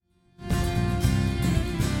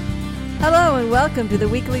Hello and welcome to the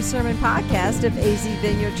weekly sermon podcast of AZ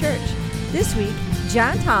Vineyard Church. This week,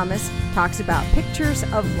 John Thomas talks about pictures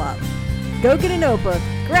of love. Go get a notebook,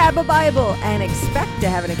 grab a Bible, and expect to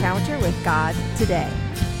have an encounter with God today.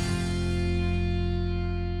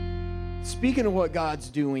 Speaking of what God's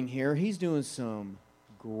doing here, He's doing some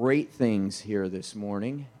great things here this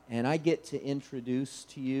morning. And I get to introduce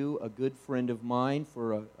to you a good friend of mine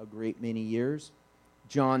for a great many years,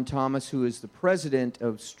 John Thomas, who is the president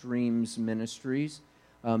of Streams Ministries.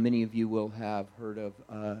 Many of you will have heard of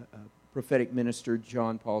prophetic minister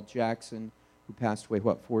John Paul Jackson, who passed away,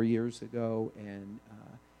 4 years ago? And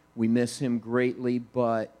we miss him greatly,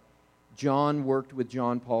 but John worked with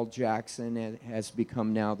John Paul Jackson and has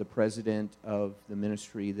become now the president of the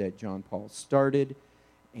ministry that John Paul started.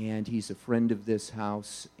 And he's a friend of this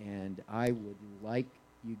house, and I would like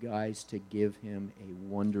you guys to give him a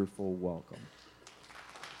wonderful welcome.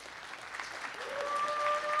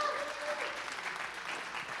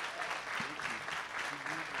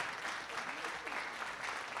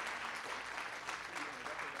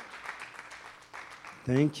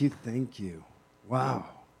 Thank you. Wow.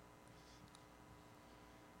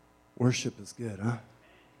 Worship is good, huh?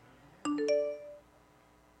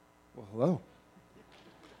 Well, hello.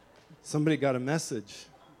 Somebody got a message.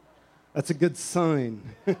 That's a good sign.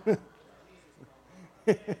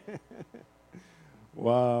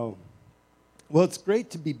 Wow. Well, it's great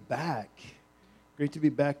to be back. Great to be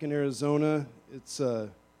back in Arizona. It's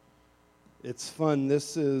fun.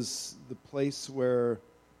 This is the place where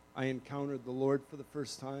I encountered the Lord for the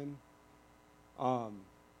first time.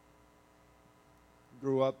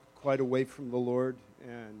 Grew up quite away from the Lord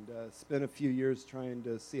and spent a few years trying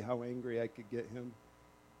to see how angry I could get him,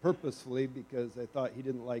 purposefully, because I thought he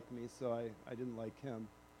didn't like me, so I didn't like him.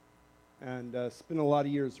 And spent a lot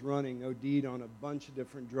of years running, OD'd on a bunch of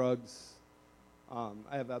different drugs. I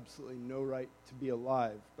have absolutely no right to be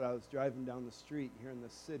alive, but I was driving down the street here in the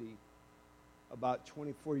city about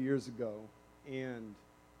 24 years ago and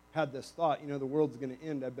had this thought, the world's going to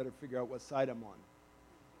end, I better figure out what side I'm on.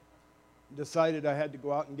 Decided I had to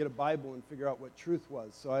go out and get a Bible and figure out what truth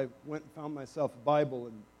was. So I went and found myself a Bible,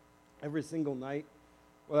 and every single night,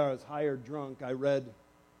 whether I was high or drunk, I read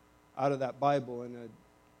out of that Bible. And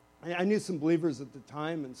I knew some believers at the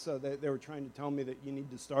time, and so they were trying to tell me that you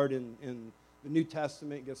need to start in the New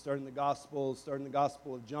Testament, get started in the Gospels, start in the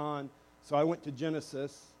Gospel of John. So I went to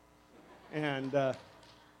Genesis and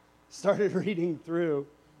started reading through.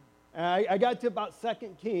 I got to about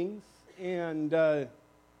 2 Kings and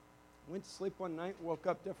went to sleep one night and woke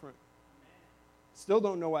up different. Still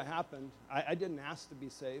don't know what happened. I didn't ask to be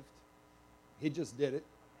saved. He just did it.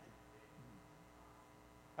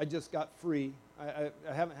 I just got free. I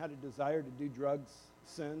haven't had a desire to do drugs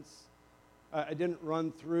since. I didn't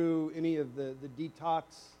run through any of the detox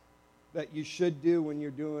that you should do when you're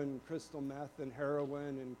doing crystal meth and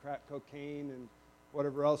heroin and crack cocaine and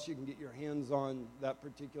whatever else you can get your hands on that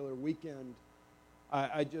particular weekend.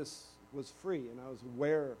 I just was free, and I was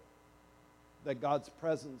aware that God's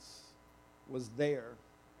presence was there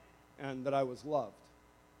and that I was loved.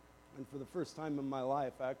 And for the first time in my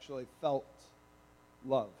life, I actually felt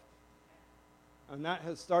loved. And that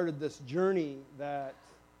has started this journey that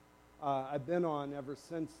I've been on ever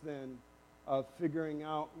since then, of figuring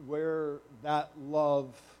out where that love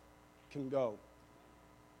can go.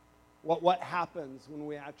 What happens when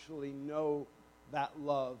we actually know that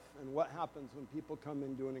love, and what happens when people come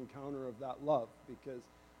into an encounter of that love? Because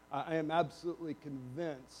I am absolutely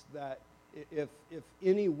convinced that if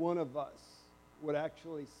any one of us would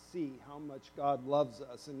actually see how much God loves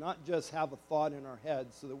us, and not just have a thought in our head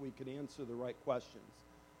so that we could answer the right questions,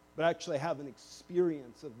 but actually have an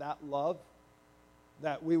experience of that love,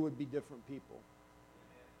 that we would be different people.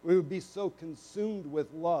 We would be so consumed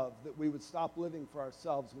with love that we would stop living for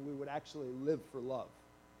ourselves and we would actually live for love.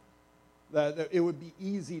 That it would be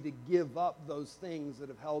easy to give up those things that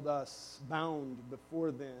have held us bound before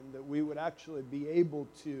then, that we would actually be able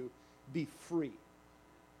to be free.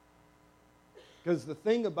 Because the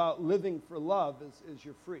thing about living for love is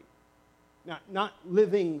you're free. Now, not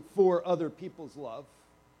living for other people's love,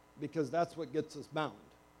 because that's what gets us bound.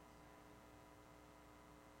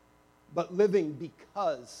 But living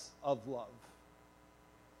because of love.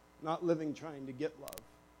 Not living trying to get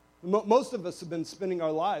love. Most of us have been spending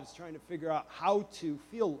our lives trying to figure out how to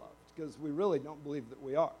feel loved, because we really don't believe that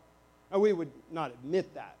we are. Now, we would not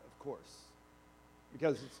admit that, of course,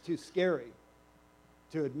 because it's too scary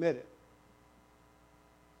to admit it.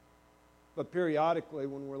 But periodically,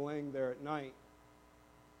 when we're laying there at night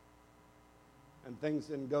and things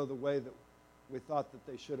didn't go the way that we thought that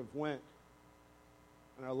they should have went,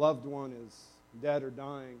 and our loved one is dead or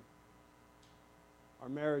dying, our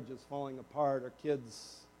marriage is falling apart, our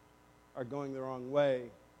kids are going the wrong way.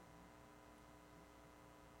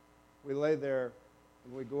 We lay there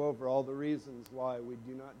and we go over all the reasons why we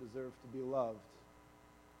do not deserve to be loved,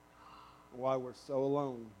 and why we're so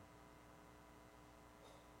alone.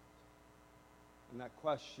 And that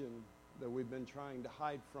question that we've been trying to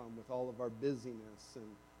hide from with all of our busyness and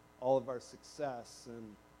all of our success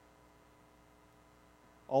and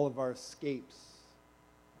all of our escapes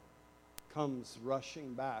comes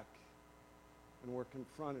rushing back, and we're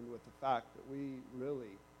confronted with the fact that we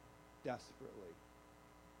really desperately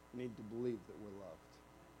need to believe that we're loved.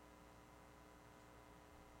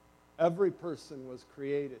 Every person was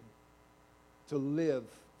created to live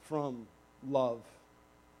from love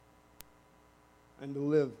and to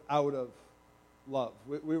live out of love.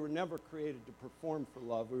 We were never created to perform for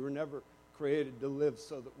love. We were never created to live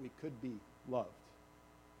so that we could be loved.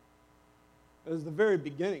 It was the very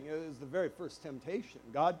beginning. It was the very first temptation.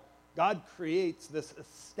 God creates this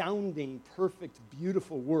astounding, perfect,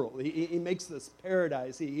 beautiful world. He makes this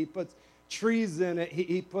paradise. He puts trees in it.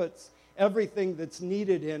 He puts everything that's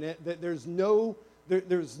needed in it. There's no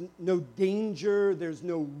danger. There's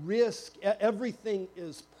no risk. Everything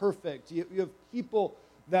is perfect. You have people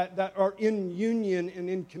that are in union and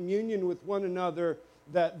in communion with one another,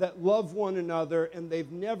 that love one another, and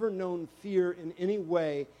they've never known fear in any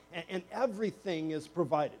way, and everything is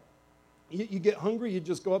provided. You get hungry, you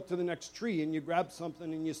just go up to the next tree and you grab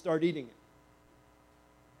something and you start eating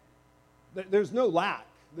it. There's no lack.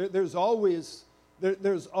 There's always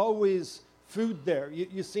food there.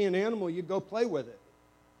 You see an animal, you go play with it.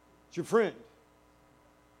 It's your friend.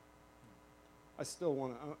 I still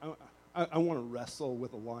want to wrestle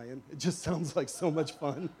with a lion. It just sounds like so much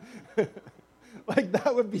fun. Like,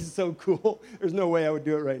 that would be so cool. There's no way I would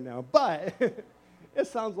do it right now, but it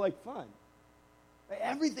sounds like fun.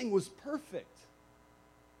 Everything was perfect.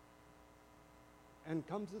 And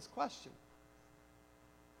comes this question.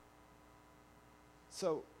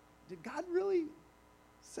 So, did God really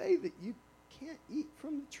say that you can't eat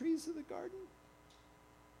from the trees of the garden?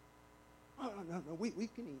 Oh, no, we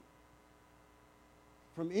can eat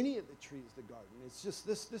from any of the trees of the garden. It's just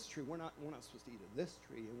this tree. We're not supposed to eat of this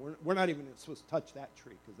tree, and we're not even supposed to touch that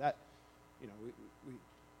tree, because that,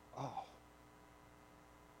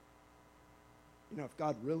 if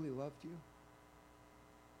God really loved you,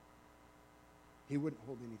 He wouldn't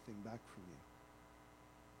hold anything back from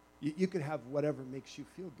you. You could have whatever makes you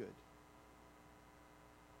feel good.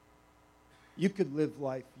 You could live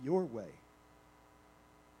life your way.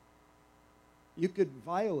 You could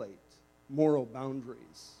violate moral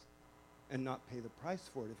boundaries and not pay the price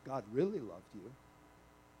for it if God really loved you.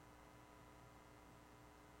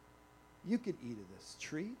 You could eat of this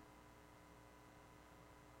tree.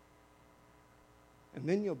 And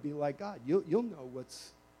then you'll be like God. You'll know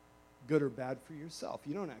what's good or bad for yourself.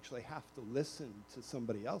 You don't actually have to listen to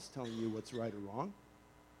somebody else telling you what's right or wrong.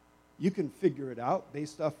 You can figure it out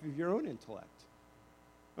based off of your own intellect.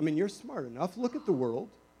 I mean, you're smart enough. Look at the world.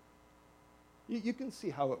 You can see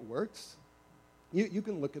how it works. You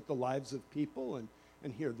can look at the lives of people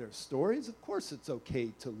and hear their stories. Of course it's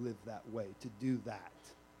okay to live that way, to do that.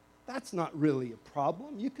 That's not really a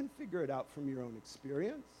problem. You can figure it out from your own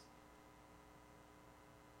experience.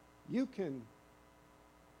 You can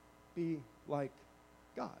be like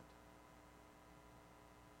God.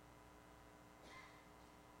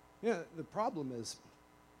 Yeah, the problem is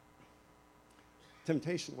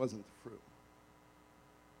temptation wasn't the fruit.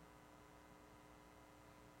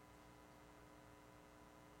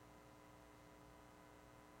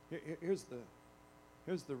 Here's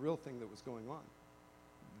the real thing that was going on.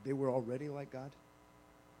 They were already like God.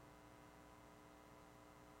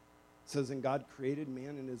 It says, and God created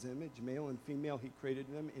man in His image, male and female, He created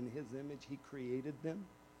them. In His image, He created them.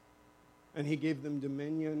 And He gave them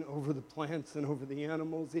dominion over the plants and over the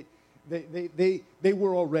animals. They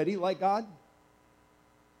were already like God.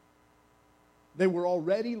 They were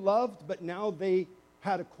already loved, but now they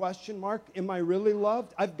had a question mark. Am I really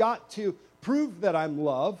loved? I've got to prove that I'm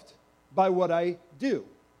loved by what I do.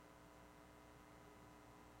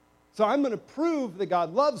 So I'm going to prove that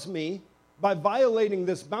God loves me by violating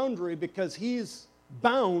this boundary, because He's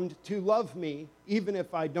bound to love me even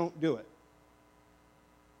if I don't do it.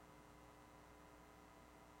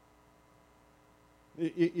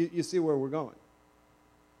 You see where we're going?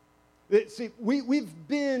 See, we've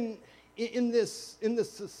been in this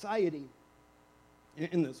society,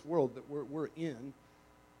 in this world that we're in.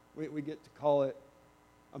 We get to call it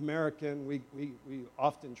American. We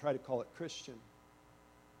often try to call it Christian.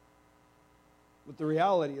 But the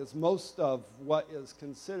reality is most of what is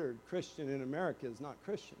considered Christian in America is not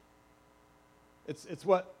Christian. It's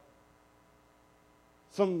what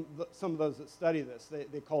some of those that study this,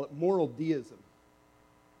 they call it moral deism.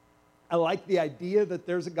 I like the idea that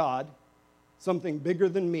there's a God, something bigger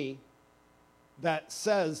than me, that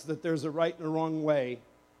says that there's a right and a wrong way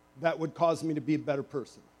that would cause me to be a better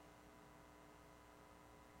person.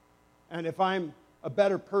 And if I'm a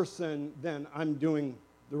better person, then I'm doing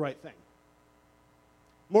the right thing.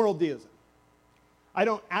 Moral deism. I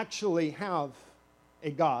don't actually have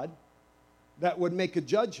a God that would make a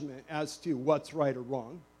judgment as to what's right or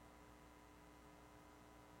wrong.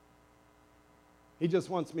 He just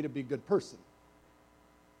wants me to be a good person.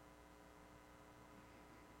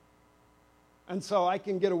 And so I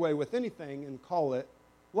can get away with anything and call it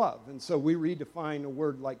love. And so we redefine a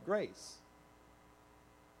word like grace.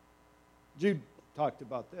 Jude talked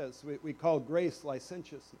about this. We call grace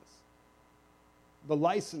licentiousness, the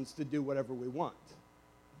license to do whatever we want.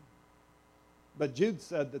 But Jude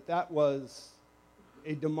said that that was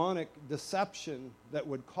a demonic deception that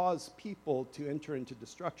would cause people to enter into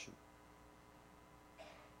destruction.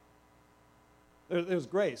 There's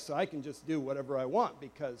grace, so I can just do whatever I want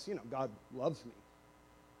because, God loves me.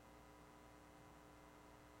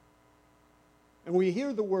 And we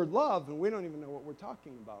hear the word love, and we don't even know what we're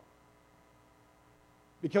talking about.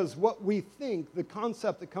 Because what we think, the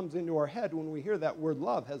concept that comes into our head when we hear that word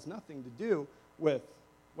love has nothing to do with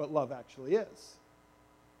what love actually is.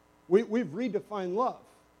 We've redefined love.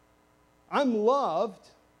 I'm loved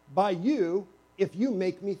by you if you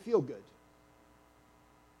make me feel good.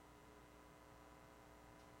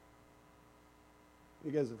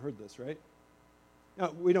 You guys have heard this, right?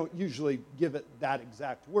 Now, we don't usually give it that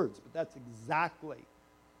exact words, but that's exactly.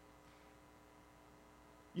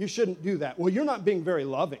 You shouldn't do that. Well, you're not being very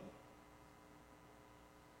loving.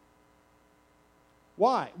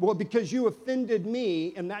 Why? Well, because you offended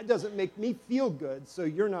me, and that doesn't make me feel good, so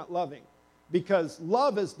you're not loving. Because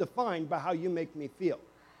love is defined by how you make me feel.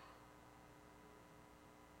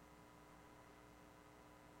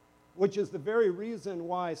 Which is the very reason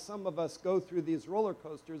why some of us go through these roller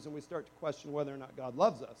coasters and we start to question whether or not God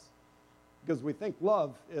loves us. Because we think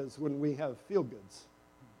love is when we have feel-goods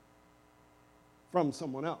from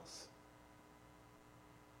someone else.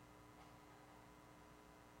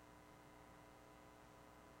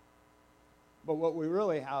 But what we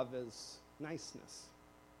really have is niceness.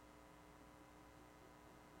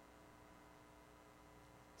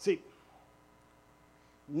 See,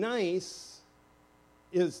 nice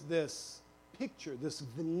is this picture, this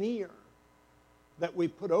veneer that we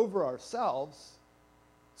put over ourselves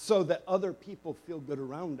so that other people feel good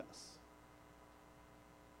around us.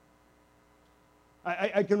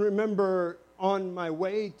 I can remember on my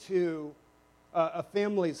way to a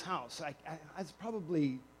family's house. I was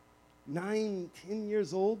probably 9, 10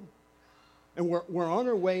 years old, and we're on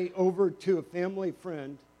our way over to a family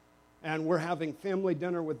friend, and we're having family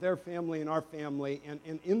dinner with their family and our family,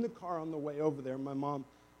 and in the car on the way over there, my mom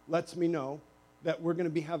lets me know that we're going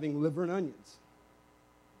to be having liver and onions.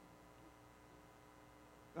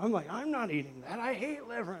 I'm like, I'm not eating that. I hate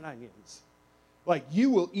liver and onions. Like, you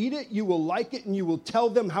will eat it, you will like it, and you will tell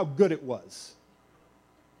them how good it was.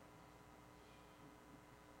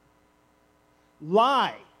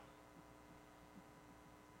 Lie.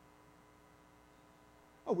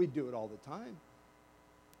 Oh, we do it all the time.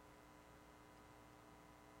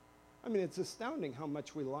 I mean, it's astounding how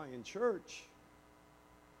much we lie in church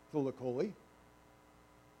to look holy.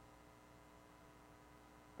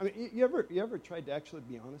 I mean, you ever tried to actually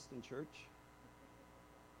be honest in church?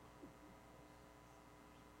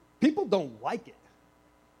 People don't like it.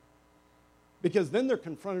 Because then they're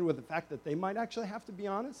confronted with the fact that they might actually have to be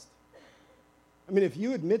honest. I mean, if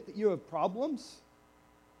you admit that you have problems,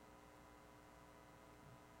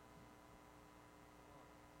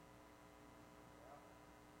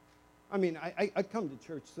 I mean, I come to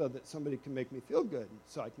church so that somebody can make me feel good,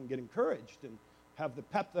 so I can get encouraged and have the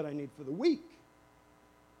pep that I need for the week.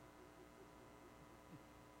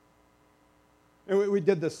 And we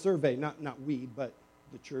did this survey, not we, but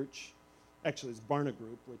the church. Actually, it's Barna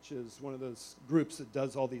Group, which is one of those groups that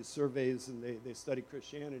does all these surveys, and they study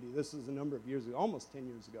Christianity. This is a number of years ago, almost 10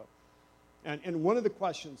 years ago. And one of the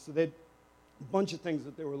questions, so they had a bunch of things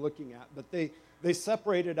that they were looking at, but they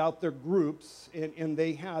separated out their groups, and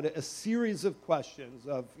they had a series of questions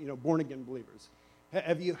of, born-again believers.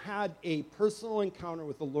 Have you had a personal encounter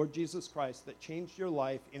with the Lord Jesus Christ that changed your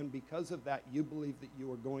life, and because of that, you believe that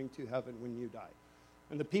you are going to heaven when you die?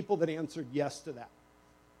 And the people that answered yes to that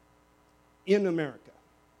in America,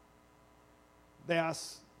 they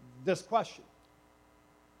asked this question,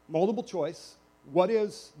 multiple choice: what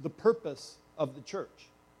is the purpose of the church?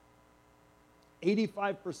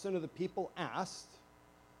 85% of the people asked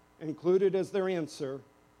included as their answer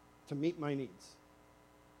to meet my needs.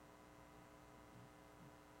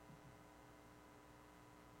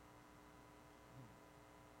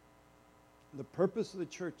 The purpose of the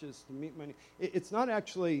church is to meet my needs. It's not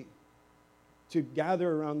actually to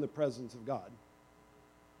gather around the presence of God.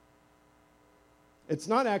 It's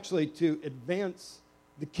not actually to advance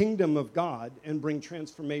the kingdom of God and bring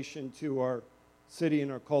transformation to our city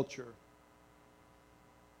and our culture.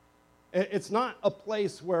 It's not a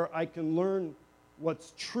place where I can learn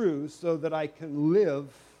what's true so that I can live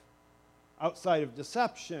outside of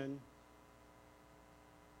deception.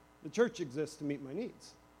 The church exists to meet my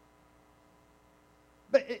needs.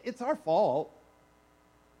 But it's our fault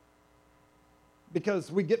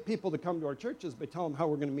because we get people to come to our churches by telling them how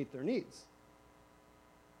we're going to meet their needs.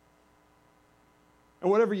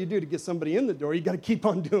 And whatever you do to get somebody in the door, you got to keep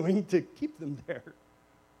on doing to keep them there.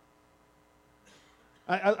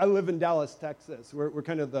 I live in Dallas, Texas. We're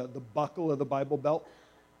kind of the buckle of the Bible Belt.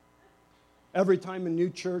 Every time a new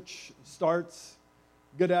church starts,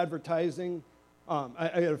 good advertising. I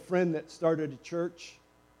had a friend that started a church.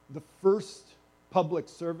 The first public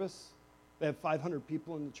service, they have 500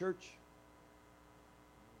 people in the church.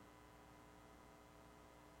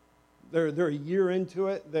 They're a year into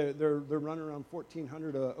it. They're running around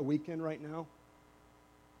 1,400 a weekend right now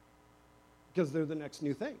because they're the next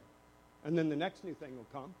new thing. And then the next new thing will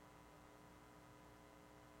come.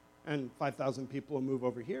 And 5,000 people will move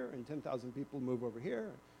over here, and 10,000 people will move over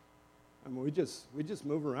here. I mean, we just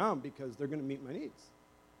move around because they're going to meet my needs.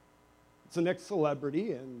 It's the next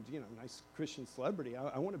celebrity, and nice Christian celebrity.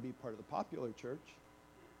 I want to be part of the popular church.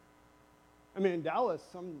 I mean, in Dallas,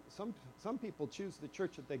 some people choose the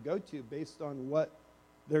church that they go to based on what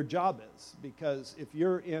their job is. Because if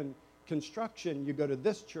you're in construction, you go to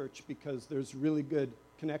this church because there's really good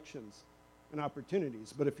connections and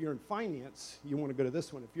opportunities. But if you're in finance, you want to go to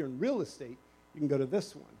this one. If you're in real estate, you can go to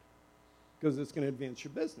this one because it's going to advance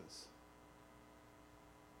your business.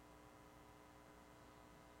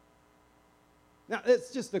 Now,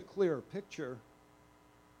 it's just a clearer picture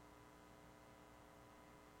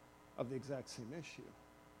of the exact same issue.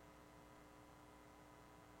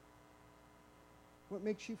 What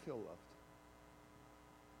makes you feel loved?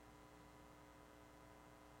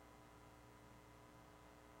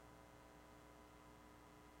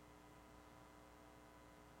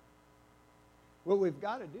 What we've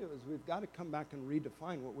got to do is we've got to come back and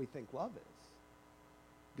redefine what we think love is.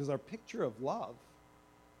 Because our picture of love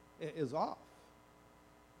is off.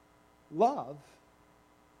 Love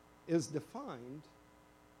is defined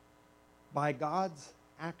by God's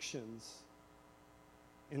actions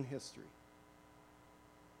in history.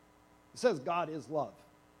 It says God is love.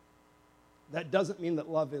 That doesn't mean that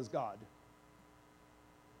love is God.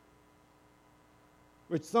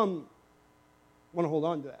 Which some want to hold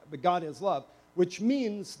on to that. But God is love. Which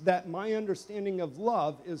means that my understanding of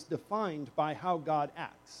love is defined by how God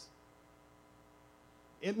acts.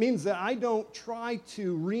 It means that I don't try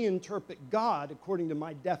to reinterpret God according to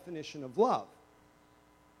my definition of love.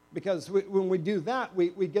 Because when we do that,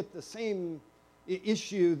 we get the same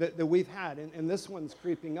issue that we've had. And this one's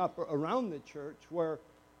creeping up around the church where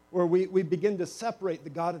we begin to separate the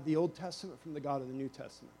God of the Old Testament from the God of the New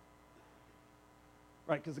Testament.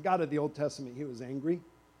 Right? Because the God of the Old Testament, he was angry.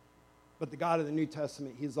 But the God of the New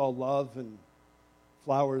Testament, he's all love and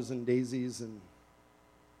flowers and daisies and,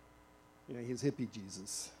 he's hippie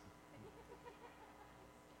Jesus.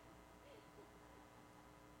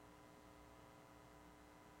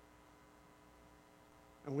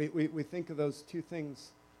 And we think of those two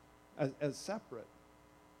things as separate.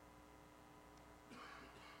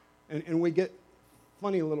 And we get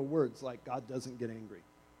funny little words like God doesn't get angry.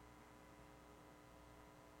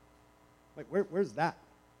 Like, where's that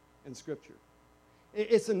in Scripture?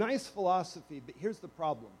 It's a nice philosophy, but here's the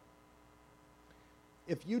problem.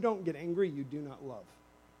 If you don't get angry, you do not love.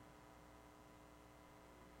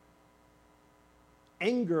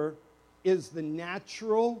 Anger is the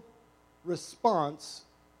natural response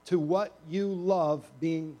to what you love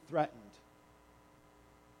being threatened.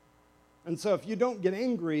 And so if you don't get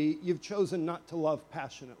angry, you've chosen not to love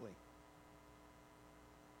passionately.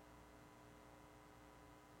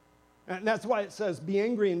 And that's why it says, be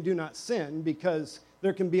angry and do not sin, because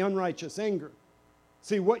there can be unrighteous anger.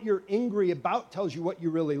 See, what you're angry about tells you what you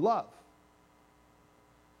really love.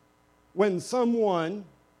 When someone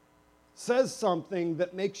says something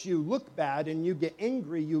that makes you look bad and you get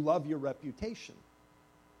angry, you love your reputation.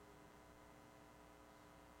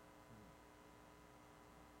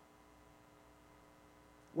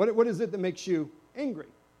 What is it that makes you angry?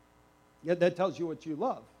 Yeah, that tells you what you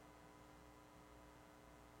love.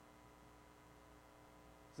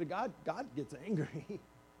 So God gets angry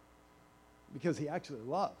because he actually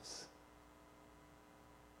loves.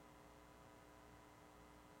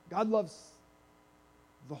 God loves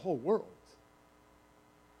the whole world.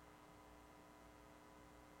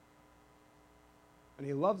 And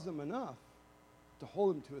he loves them enough to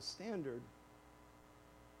hold them to a standard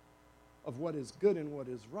of what is good and what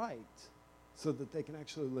is right so that they can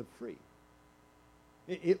actually live free.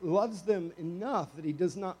 It loves them enough that he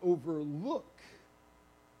does not overlook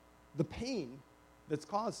the pain that's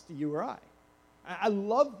caused to you or I. I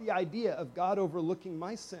love the idea of God overlooking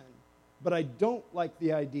my sin, but I don't like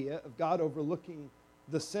the idea of God overlooking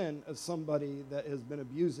the sin of somebody that has been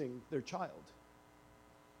abusing their child.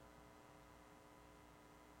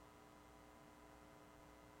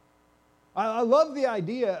 I love the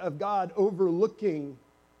idea of God overlooking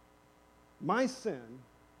my sin,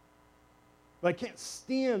 but I can't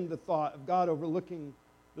stand the thought of God overlooking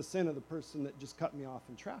the sin of the person that just cut me off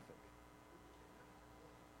in traffic.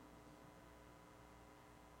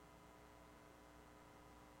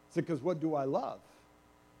 So, because what do I love?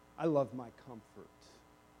 I love my comfort.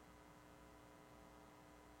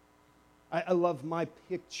 I love my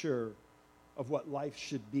picture of what life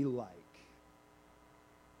should be like.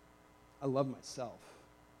 I love myself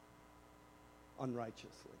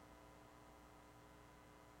unrighteously.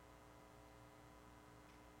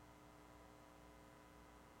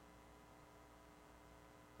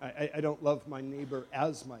 I don't love my neighbor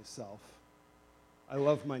as myself. I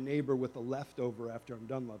love my neighbor with a leftover after I'm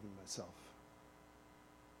done loving myself.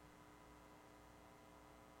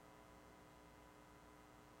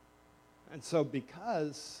 And so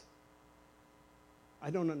because I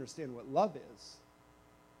don't understand what love is,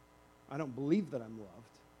 I don't believe that I'm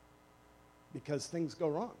loved because things go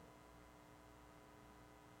wrong.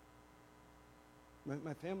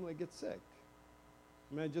 My family gets sick.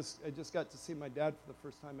 I mean, I just got to see my dad for the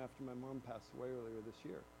first time after my mom passed away earlier this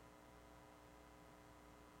year.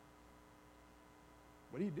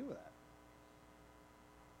 What do you do with that?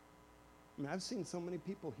 I mean, I've seen so many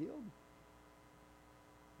people healed.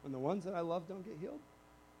 When the ones that I love don't get healed.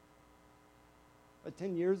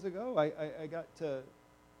 10 years ago, I got to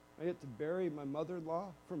bury my mother-in-law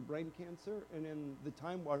from brain cancer, and in the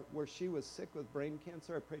time where she was sick with brain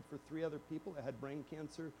cancer, I prayed for 3 other people that had brain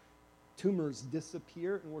cancer. Tumors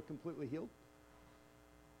disappear and were completely healed.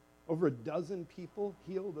 Over a dozen people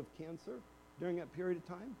healed of cancer during that period of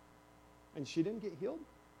time, and she didn't get healed.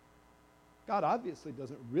 God obviously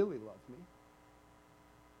doesn't really love me.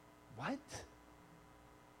 What?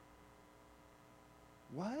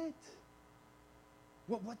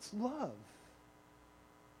 What's love?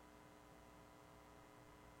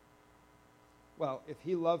 Well, if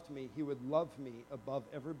he loved me, he would love me above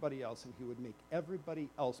everybody else, and he would make everybody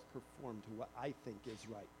else perform to what I think is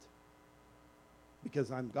right.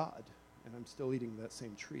 Because I'm God, and I'm still eating that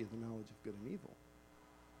same tree of the knowledge of good and evil.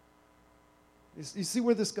 You see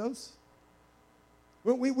where this goes?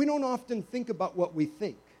 We don't often think about what we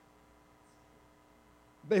think.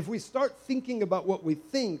 But if we start thinking about what we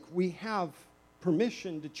think, we have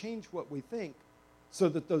permission to change what we think so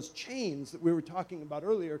that those chains that we were talking about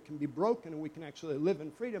earlier can be broken and we can actually live in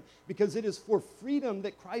freedom, because it is for freedom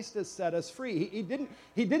that Christ has set us free. He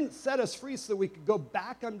didn't set us free so that we could go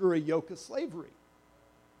back under a yoke of slavery.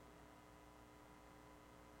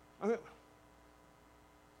 I mean,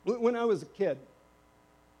 when I was a kid,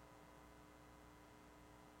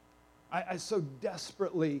 I so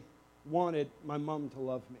desperately wanted my mom to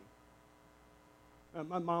love me.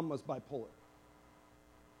 My mom was bipolar.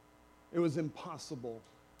 It was impossible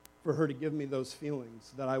for her to give me those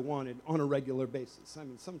feelings that I wanted on a regular basis. I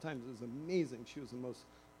mean, sometimes it was amazing. She was the most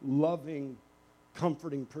loving,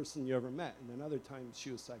 comforting person you ever met, and then other times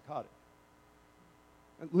she was psychotic.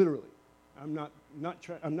 And literally, I'm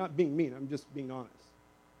not being mean. I'm just being honest.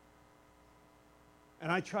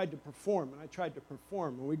 And I tried to perform,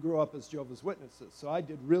 and we grew up as Jehovah's Witnesses, so I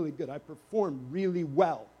did really good. I performed really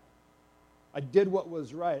well. I did what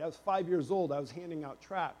was right. I was 5 years old. I was handing out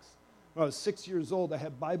tracts. When I was 6 years old, I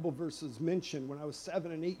had Bible verses mentioned. When I was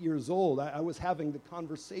 7 and 8 years old, I was having the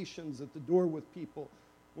conversations at the door with people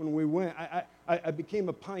when we went. I became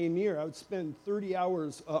a pioneer. I would spend 30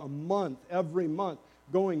 hours a month, every month,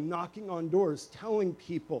 going, knocking on doors, telling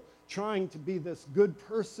people, trying to be this good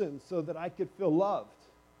person so that I could feel loved.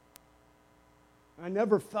 I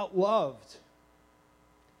never felt loved.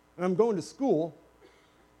 And I'm going to school,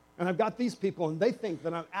 and I've got these people, and they think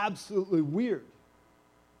that I'm absolutely weird.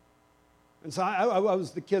 And so I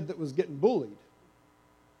was the kid that was getting bullied.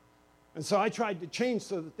 And so I tried to change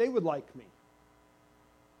so that they would like me.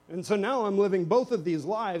 And so now I'm living both of these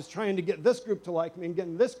lives, trying to get this group to like me and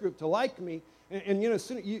getting this group to like me. And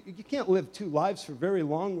you can't live two lives for very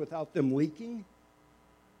long without them leaking.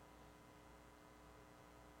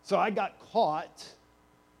 So I got caught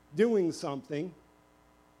doing something,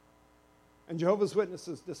 and Jehovah's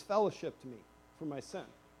Witnesses disfellowshipped me for my sin.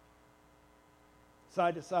 So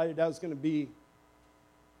I decided I was going to be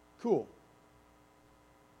cool.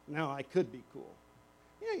 Now I could be cool.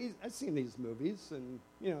 Yeah, I've seen these movies, and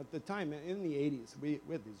at the time in the 80s, we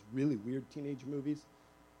had these really weird teenage movies.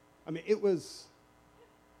 I mean, it was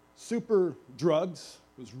super drugs.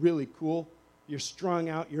 It was really cool. You're strung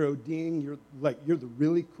out, you're ODing, you're the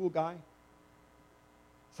really cool guy.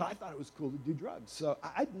 So I thought it was cool to do drugs. So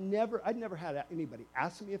I'd never had anybody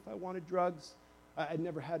ask me if I wanted drugs. I'd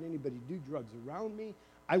never had anybody do drugs around me.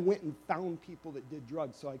 I went and found people that did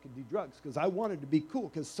drugs so I could do drugs because I wanted to be cool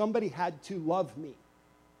because somebody had to love me.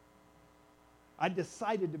 I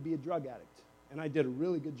decided to be a drug addict, and I did a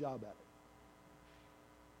really good job at it.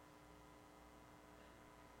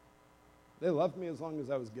 They loved me as long as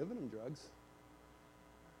I was giving them drugs.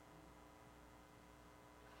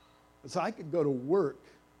 And so I could go to work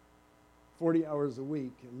 40 hours a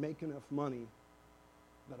week and make enough money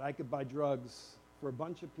that I could buy drugs for a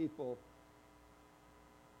bunch of people,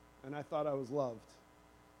 and I thought I was loved.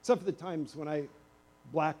 Except for the times when I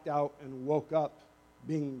blacked out and woke up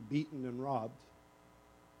being beaten and robbed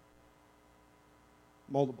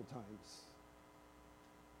multiple times.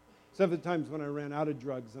 Except for the times when I ran out of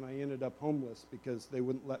drugs and I ended up homeless because they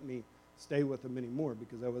wouldn't let me stay with them anymore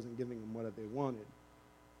because I wasn't giving them what they wanted.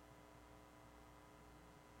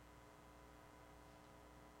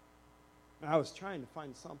 And I was trying to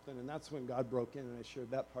find something, and that's when God broke in and I shared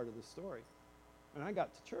that part of the story. And I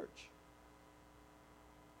got to church.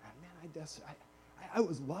 And man, I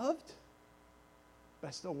was loved, but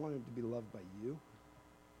I still wanted to be loved by you.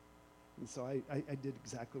 And so I did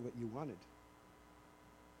exactly what you wanted.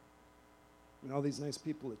 And all these nice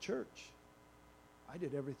people at church, I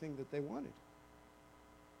did everything that they wanted.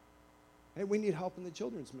 Hey, we need help in the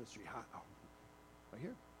children's ministry. Oh, right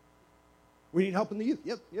here. We need help in the youth.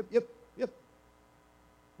 Yep.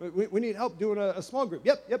 We need help doing a small group.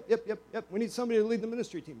 Yep. We need somebody to lead the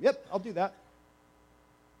ministry team. Yep, I'll do that.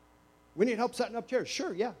 We need help setting up chairs.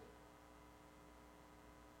 Sure, yeah.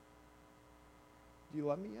 Do you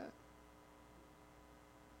love me yet?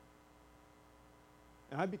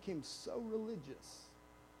 And I became so religious.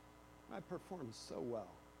 I performed so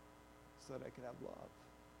well so that I could have love.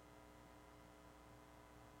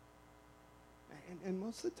 And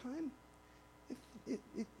most of the time, it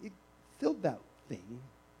filled that thing.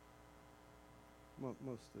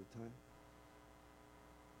 Most of the time.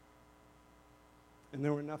 And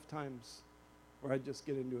there were enough times where I'd just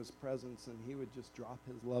get into his presence and he would just drop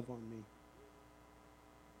his love on me.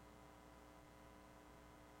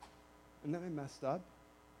 And then I messed up.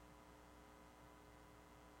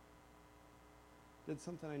 Did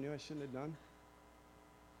something I knew I shouldn't have done.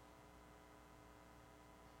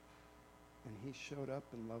 And he showed up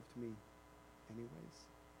and loved me anyways.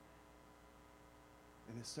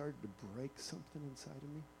 And it started to break something inside of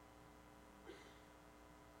me.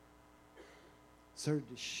 Started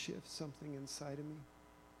to shift something inside of me.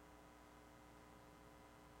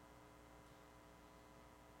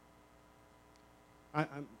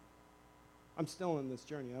 I'm still on this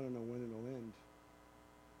journey. I don't know when it'll end.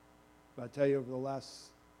 But I tell you, over the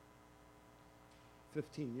last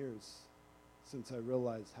 15 years, since I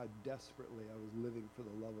realized how desperately I was living for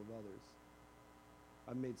the love of others,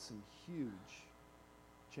 I've made some huge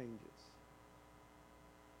changes.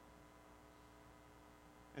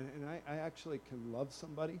 And I actually can love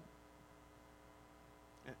somebody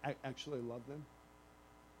and I actually love them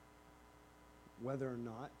whether or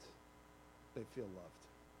not they feel loved.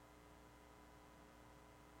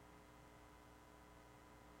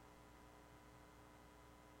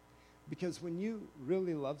 Because when you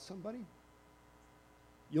really love somebody,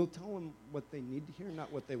 you'll tell them what they need to hear,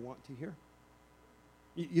 not what they want to hear.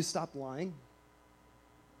 You stop lying.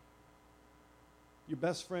 Your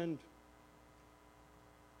best friend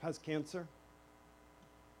has cancer,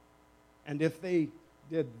 and if they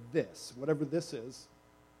did this, whatever this is,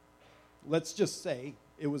 let's just say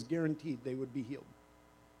it was guaranteed they would be healed.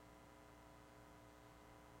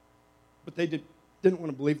 But they didn't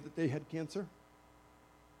want to believe that they had cancer.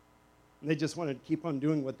 And they just wanted to keep on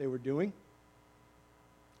doing what they were doing.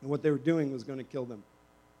 And what they were doing was going to kill them.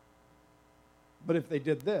 But if they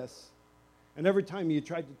did this, and every time you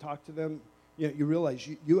tried to talk to them, you realize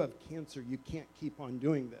you have cancer. You can't keep on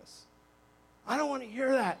doing this. I don't want to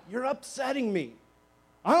hear that. You're upsetting me.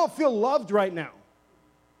 I don't feel loved right now.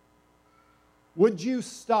 Would you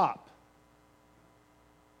stop?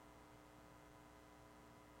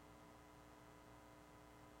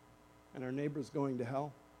 And our neighbor's going to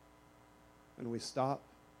hell, and we stop.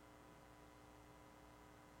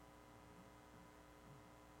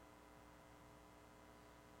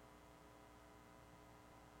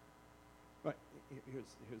 But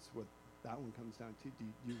here's what that one comes down to. Do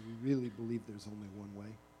you really believe there's only one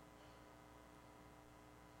way?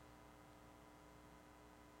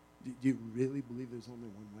 Do you really believe there's only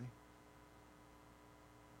one way?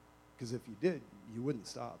 Because if you did, you wouldn't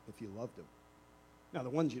stop if you loved him. Now, the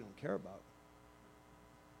ones you don't care about,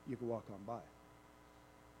 you can walk on by.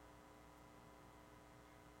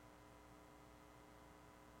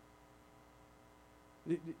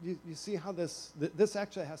 You see how this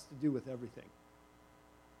actually has to do with everything.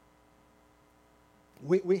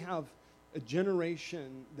 We have a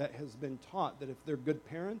generation that has been taught that if they're good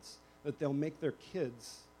parents, that they'll make their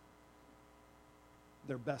kids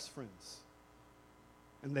their best friends.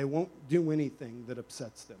 And they won't do anything that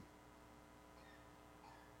upsets them.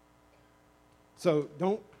 So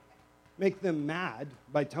don't make them mad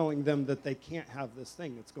by telling them that they can't have this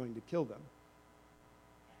thing that's going to kill them.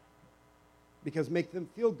 Because make them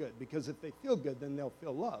feel good. Because if they feel good, then they'll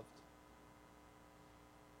feel loved.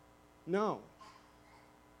 No.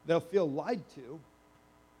 They'll feel lied to,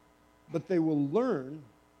 but they will learn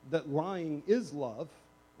that lying is love,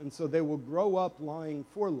 and so they will grow up lying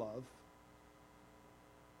for love.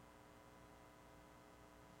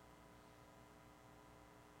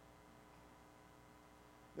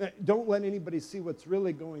 Don't let anybody see what's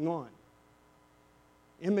really going on.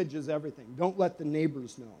 Image is everything. Don't let the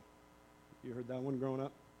neighbors know. You heard that one growing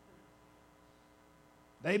up?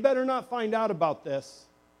 They better not find out about this.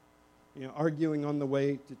 Arguing on the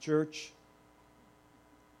way to church.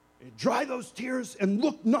 Dry those tears and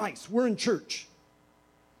look nice. We're in church.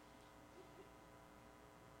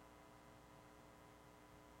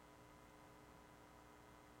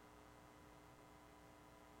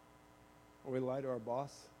 Or we lie to our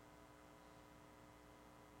boss.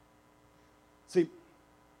 See,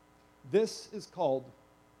 this is called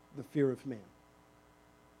the fear of man.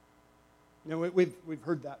 We've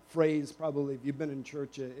heard that phrase probably. If you've been in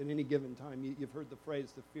church at any given time, you've heard the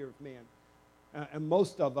phrase, the fear of man. And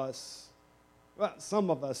most of us, well, some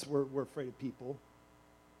of us, we're afraid of people.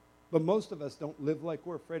 But most of us don't live like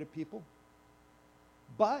we're afraid of people.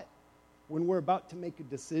 But when we're about to make a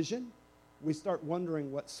decision, we start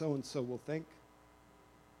wondering what so-and-so will think.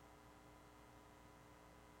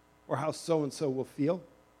 Or how so-and-so will feel.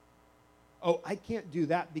 Oh, I can't do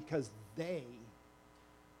that because they,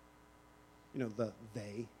 the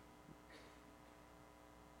they.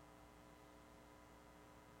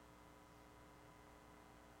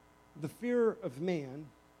 The fear of man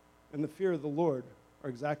and the fear of the Lord are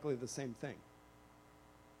exactly the same thing.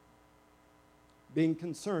 Being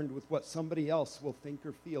concerned with what somebody else will think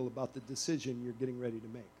or feel about the decision you're getting ready to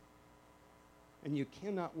make. And you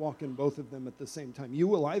cannot walk in both of them at the same time. You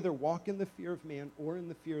will either walk in the fear of man or in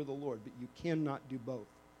the fear of the Lord, but you cannot do both.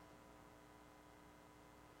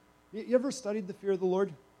 You ever studied the fear of the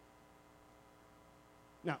Lord?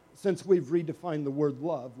 Now, since we've redefined the word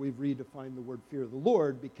love, we've redefined the word fear of the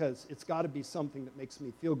Lord because it's got to be something that makes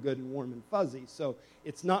me feel good and warm and fuzzy. So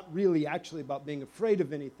it's not really actually about being afraid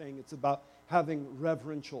of anything. It's about having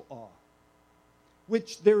reverential awe,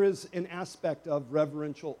 which there is an aspect of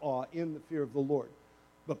reverential awe in the fear of the Lord.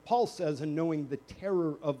 But Paul says, in knowing the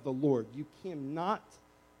terror of the Lord, you cannot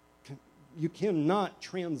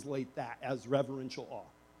translate that as reverential awe.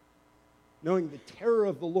 Knowing the terror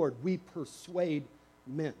of the Lord, we persuade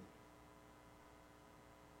men.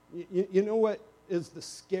 You know what is the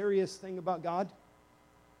scariest thing about God?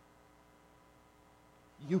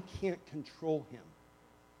 You can't control him.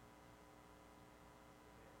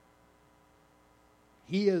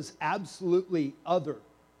 He is absolutely other.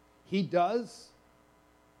 He does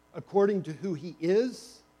according to who he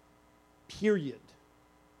is, period.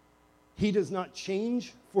 He does not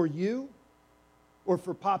change for you or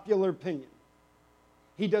for popular opinion.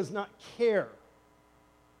 He does not care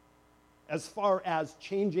as far as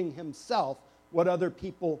changing himself what other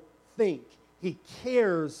people think. He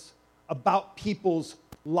cares about people's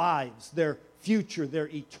lives, their future, their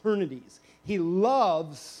eternities. He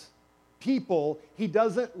loves people. He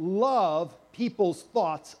doesn't love people's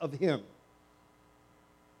thoughts of him.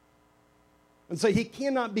 And so he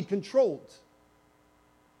cannot be controlled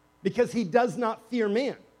because he does not fear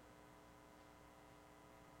man.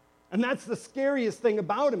 And that's the scariest thing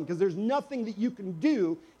about him, because there's nothing that you can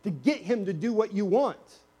do to get him to do what you want.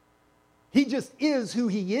 He just is who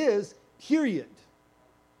he is, period.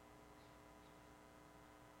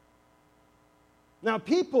 Now,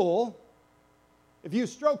 people, if you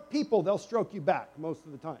stroke people, they'll stroke you back most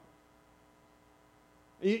of the time.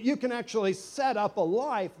 You can actually set up a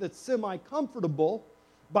life that's semi-comfortable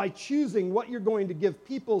by choosing what you're going to give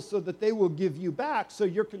people so that they will give you back. So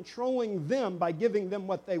you're controlling them by giving them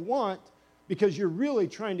what they want because you're really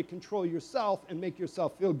trying to control yourself and make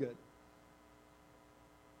yourself feel good.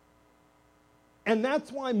 And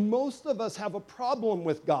that's why most of us have a problem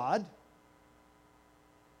with God,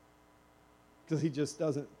 because he just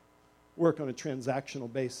doesn't work on a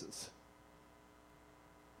transactional basis.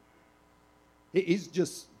 He's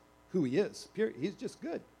just who he is, period. He's just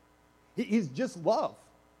good. He's just love,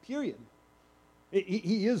 period.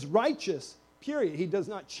 He is righteous, period. He does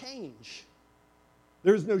not change.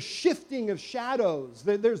 There's no shifting of shadows.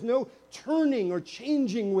 There's no turning or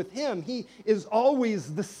changing with him. He is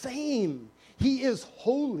always the same. He is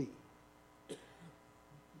holy.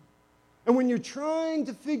 And when you're trying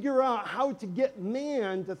to figure out how to get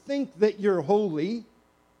man to think that you're holy,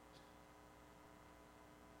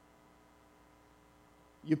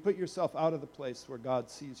 you put yourself out of the place where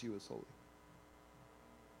God sees you as holy.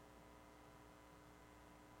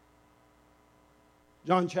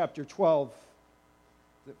 John chapter 12,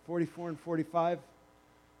 is it 44 and 45,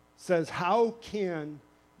 says, "How can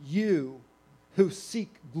you who seek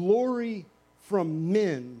glory from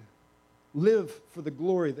men live for the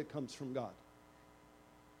glory that comes from God?"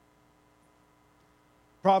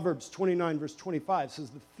 Proverbs 29, verse 25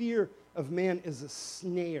 says, "The fear of man is a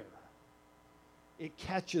snare. It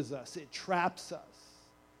catches us. It traps us."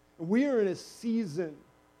 We are in a season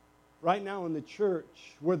right now in the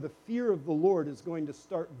church where the fear of the Lord is going to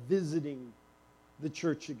start visiting the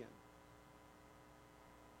church again.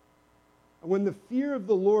 And when the fear of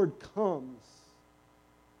the Lord comes,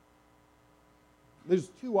 there's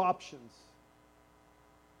two options.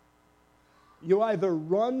 You either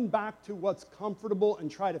run back to what's comfortable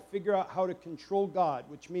and try to figure out how to control God,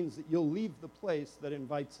 which means that you'll leave the place that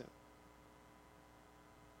invites him.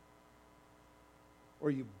 Or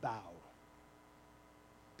you bow.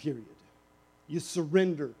 Period. You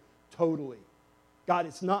surrender totally. God,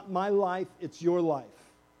 it's not my life, it's your life.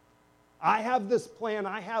 I have this plan,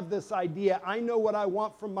 I have this idea, I know what I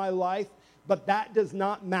want from my life, but that does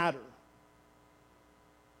not matter.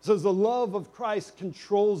 So the love of Christ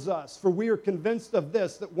controls us, for we are convinced of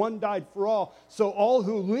this, that one died for all, so all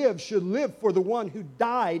who live should live for the one who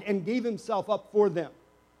died and gave himself up for them.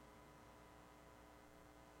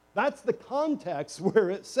 That's the context where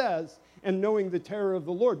it says, "And knowing the terror of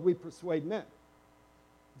the Lord, we persuade men."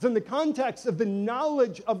 It's in the context of the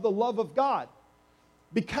knowledge of the love of God,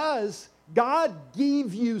 because God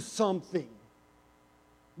gave you something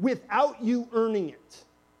without you earning it.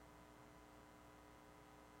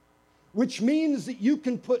 Which means that you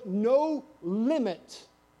can put no limit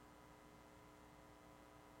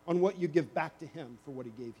on what you give back to him for what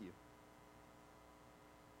he gave you.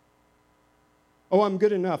 Oh, I'm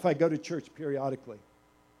good enough. I go to church periodically.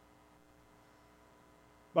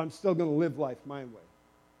 But I'm still going to live life my way.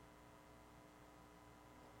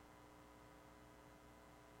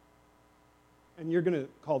 And you're going to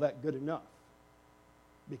call that good enough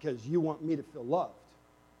because you want me to feel loved.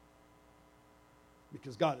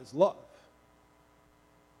 Because God is love.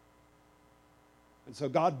 And so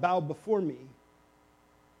God bowed before me.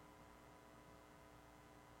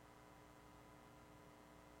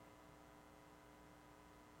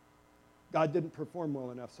 God didn't perform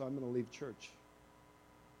well enough, so I'm going to leave church.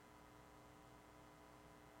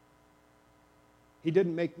 He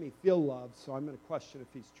didn't make me feel loved, so I'm going to question if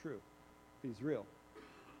he's true, if he's real.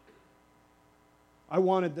 I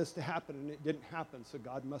wanted this to happen, and it didn't happen, so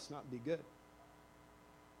God must not be good.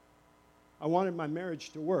 I wanted my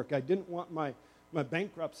marriage to work. I didn't want my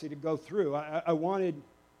bankruptcy to go through. I wanted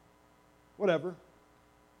whatever.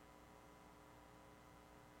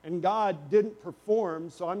 And God didn't perform,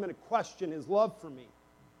 so I'm going to question his love for me.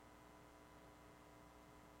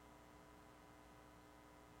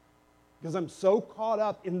 Because I'm so caught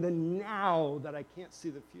up in the now that I can't see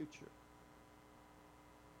the future.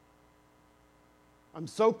 I'm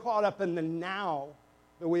so caught up in the now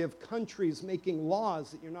that we have countries making laws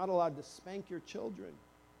that you're not allowed to spank your children.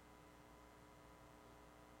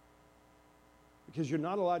 Because you're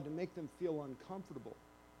not allowed to make them feel uncomfortable.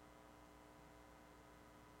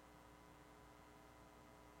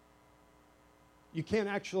 You can't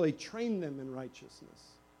actually train them in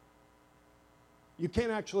righteousness. You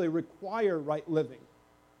can't actually require right living.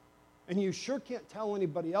 And you sure can't tell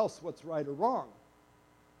anybody else what's right or wrong.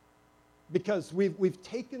 Because we've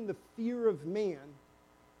taken the fear of man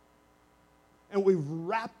and we've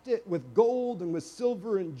wrapped it with gold and with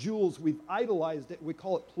silver and jewels. We've idolized it. We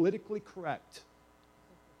call it politically correct.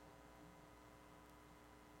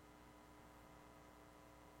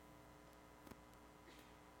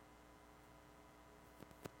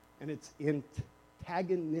 and it's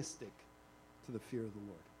antagonistic to the fear of the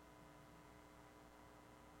Lord.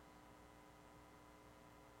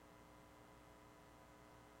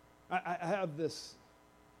 I have this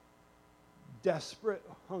desperate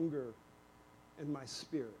hunger in my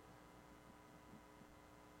spirit.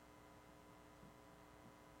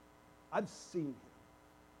 I've seen him.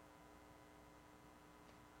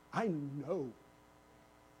 I know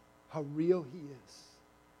how real he is.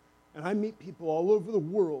 And I meet people all over the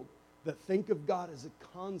world that think of God as a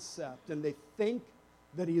concept, and they think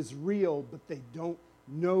that he is real, but they don't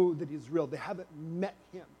know that he's real. They haven't met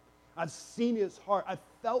him. I've seen his heart. I've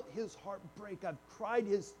felt his heart break. I've cried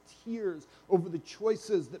his tears over the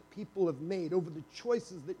choices that people have made, over the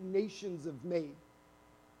choices that nations have made.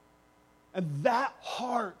 And that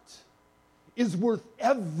heart is worth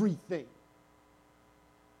everything.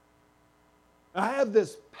 I have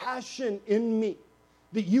this passion in me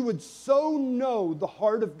that you would so know the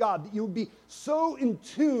heart of God, that you would be so in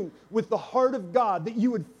tune with the heart of God, that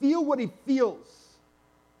you would feel what he feels.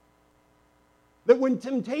 That when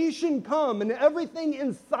temptation comes and everything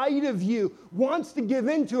inside of you wants to give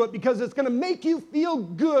into it because it's going to make you feel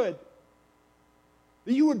good,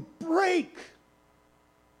 that you would break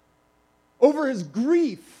over his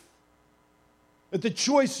grief at the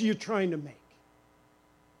choice you're trying to make.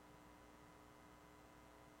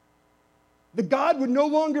 That God would no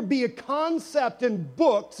longer be a concept in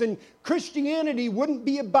books, and Christianity wouldn't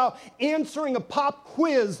be about answering a pop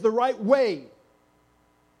quiz the right way.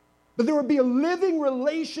 But there would be a living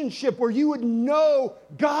relationship where you would know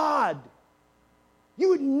God. You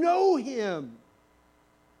would know him.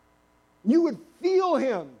 You would feel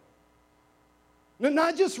him.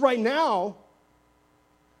 Not just right now.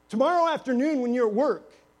 Tomorrow afternoon when you're at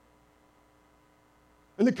work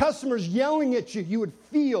and the customer's yelling at you, you would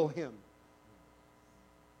feel him.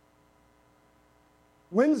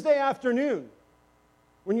 Wednesday afternoon,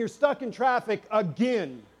 when you're stuck in traffic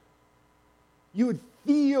again, you would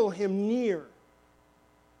feel him near.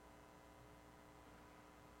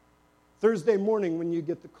 Thursday morning, when you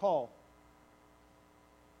get the call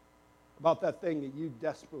about that thing that you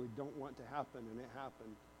desperately don't want to happen, and it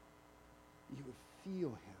happened, you would feel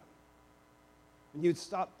him. And you'd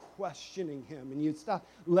stop questioning him, and you'd stop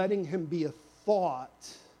letting him be a thought.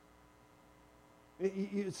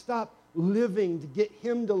 You'd stop living to get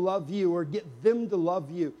him to love you or get them to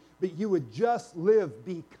love you, but you would just live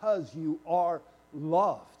because you are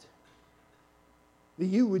loved. That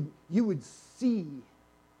you would see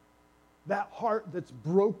that heart that's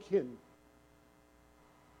broken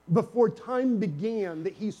before time began,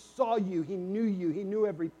 that he saw you, he knew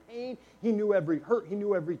every pain, he knew every hurt, he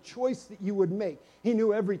knew every choice that you would make. He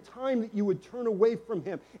knew every time that you would turn away from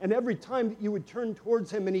him and every time that you would turn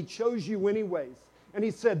towards him, and he chose you anyways. And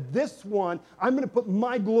he said, this one, I'm going to put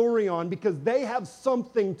my glory on because they have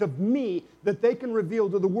something to me that they can reveal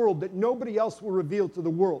to the world that nobody else will reveal to the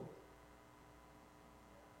world.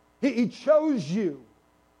 He chose you.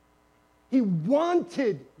 He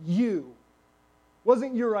wanted you.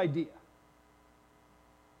 Wasn't your idea.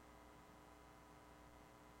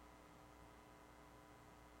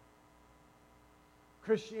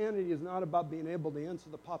 Christianity is not about being able to answer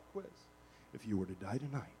the pop quiz. If you were to die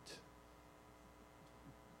tonight,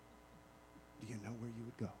 do you know where you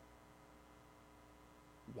would go?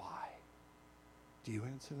 Why? Do you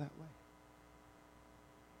answer that way?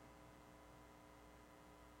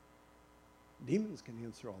 Demons can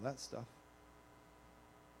answer all that stuff.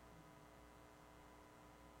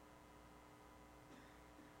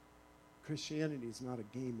 Christianity is not a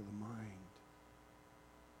game of the mind.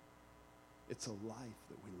 It's a life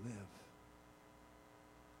that we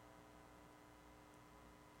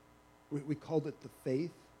live. We called it the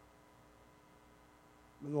faith.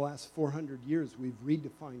 In the last 400 years, we've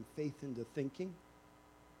redefined faith into thinking.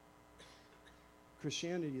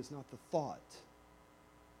 Christianity is not the thought.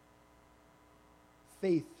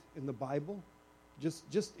 Faith in the Bible,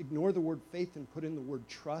 just ignore the word faith and put in the word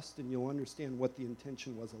trust, and you'll understand what the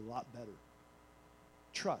intention was a lot better.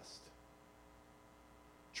 Trust.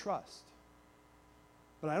 Trust.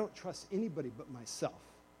 But I don't trust anybody but myself.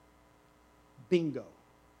 Bingo.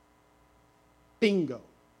 Bingo.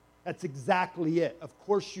 That's exactly it. Of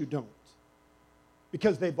course you don't.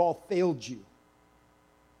 Because they've all failed you.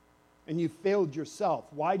 And you failed yourself.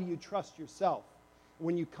 Why do you trust yourself?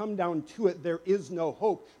 When you come down to it, there is no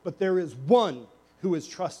hope. But there is one who is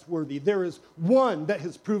trustworthy. There is one that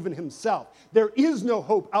has proven himself. There is no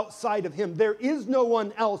hope outside of him. There is no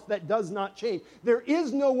one else that does not change. There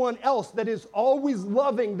is no one else that is always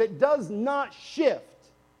loving, that does not shift.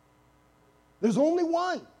 There's only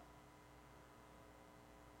one.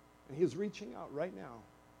 And he is reaching out right now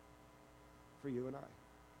for you and I.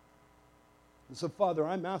 And so, Father,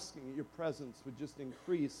 I'm asking that your presence would just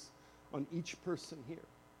increase on each person here.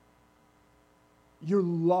 Your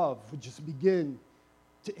love would just begin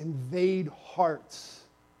to invade hearts.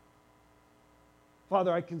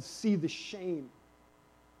 Father, I can see the shame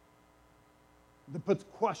that puts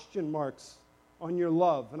question marks on your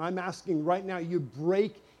love. And I'm asking right now you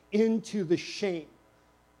break into the shame.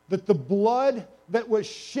 That the blood that was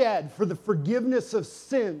shed for the forgiveness of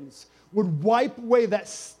sins would wipe away that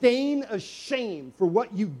stain of shame for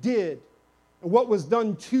what you did and what was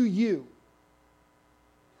done to you.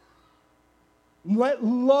 Let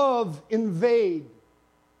love invade.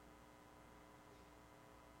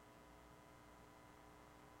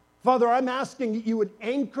 Father, I'm asking that you would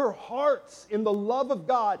anchor hearts in the love of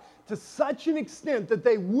God to such an extent that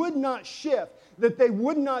they would not shift, that they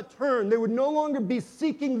would not turn. They would no longer be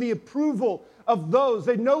seeking the approval of those.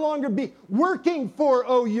 They'd no longer be working for,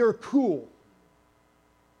 oh, you're cool.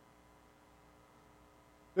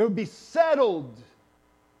 They would be settled.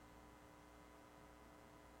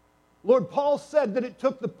 Lord, Paul said that it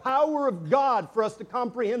took the power of God for us to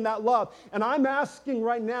comprehend that love. And I'm asking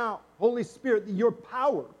right now, Holy Spirit, that your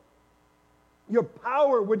power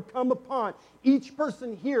would come upon each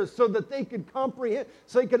person here so that they could comprehend,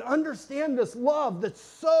 so they could understand this love that's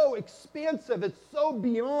so expansive, it's so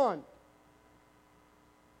beyond,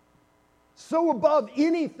 so above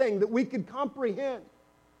anything that we could comprehend.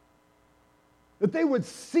 That they would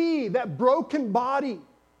see that broken body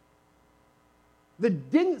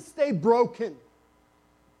that didn't stay broken.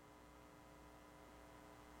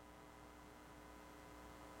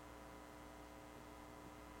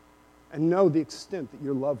 And know the extent that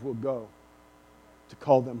your love will go to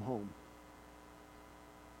call them home.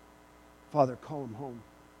 Father, call them home.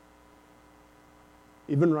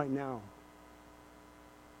 Even right now,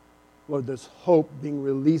 Lord, there's hope being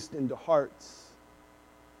released into hearts.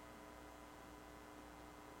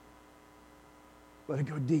 Let it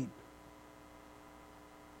go deep.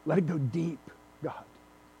 Let it go deep, God.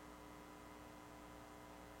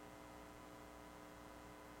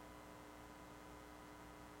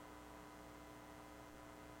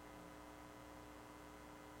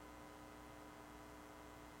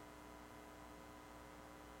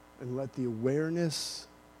 And let the awareness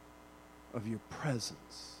of your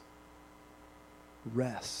presence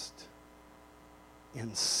rest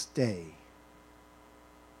and stay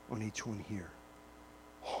on each one here.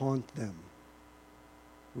 Haunt them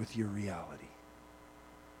with your reality.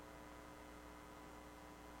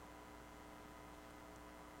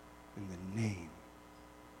 In the name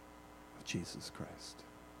of Jesus Christ.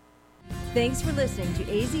 Thanks for listening to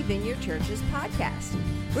AZ Vineyard Church's podcast.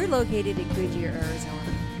 We're located in Goodyear, Arizona.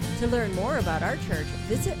 To learn more about our church,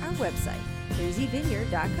 visit our website,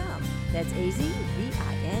 azvineyard.com. That's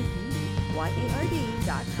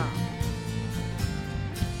azvineyard.com.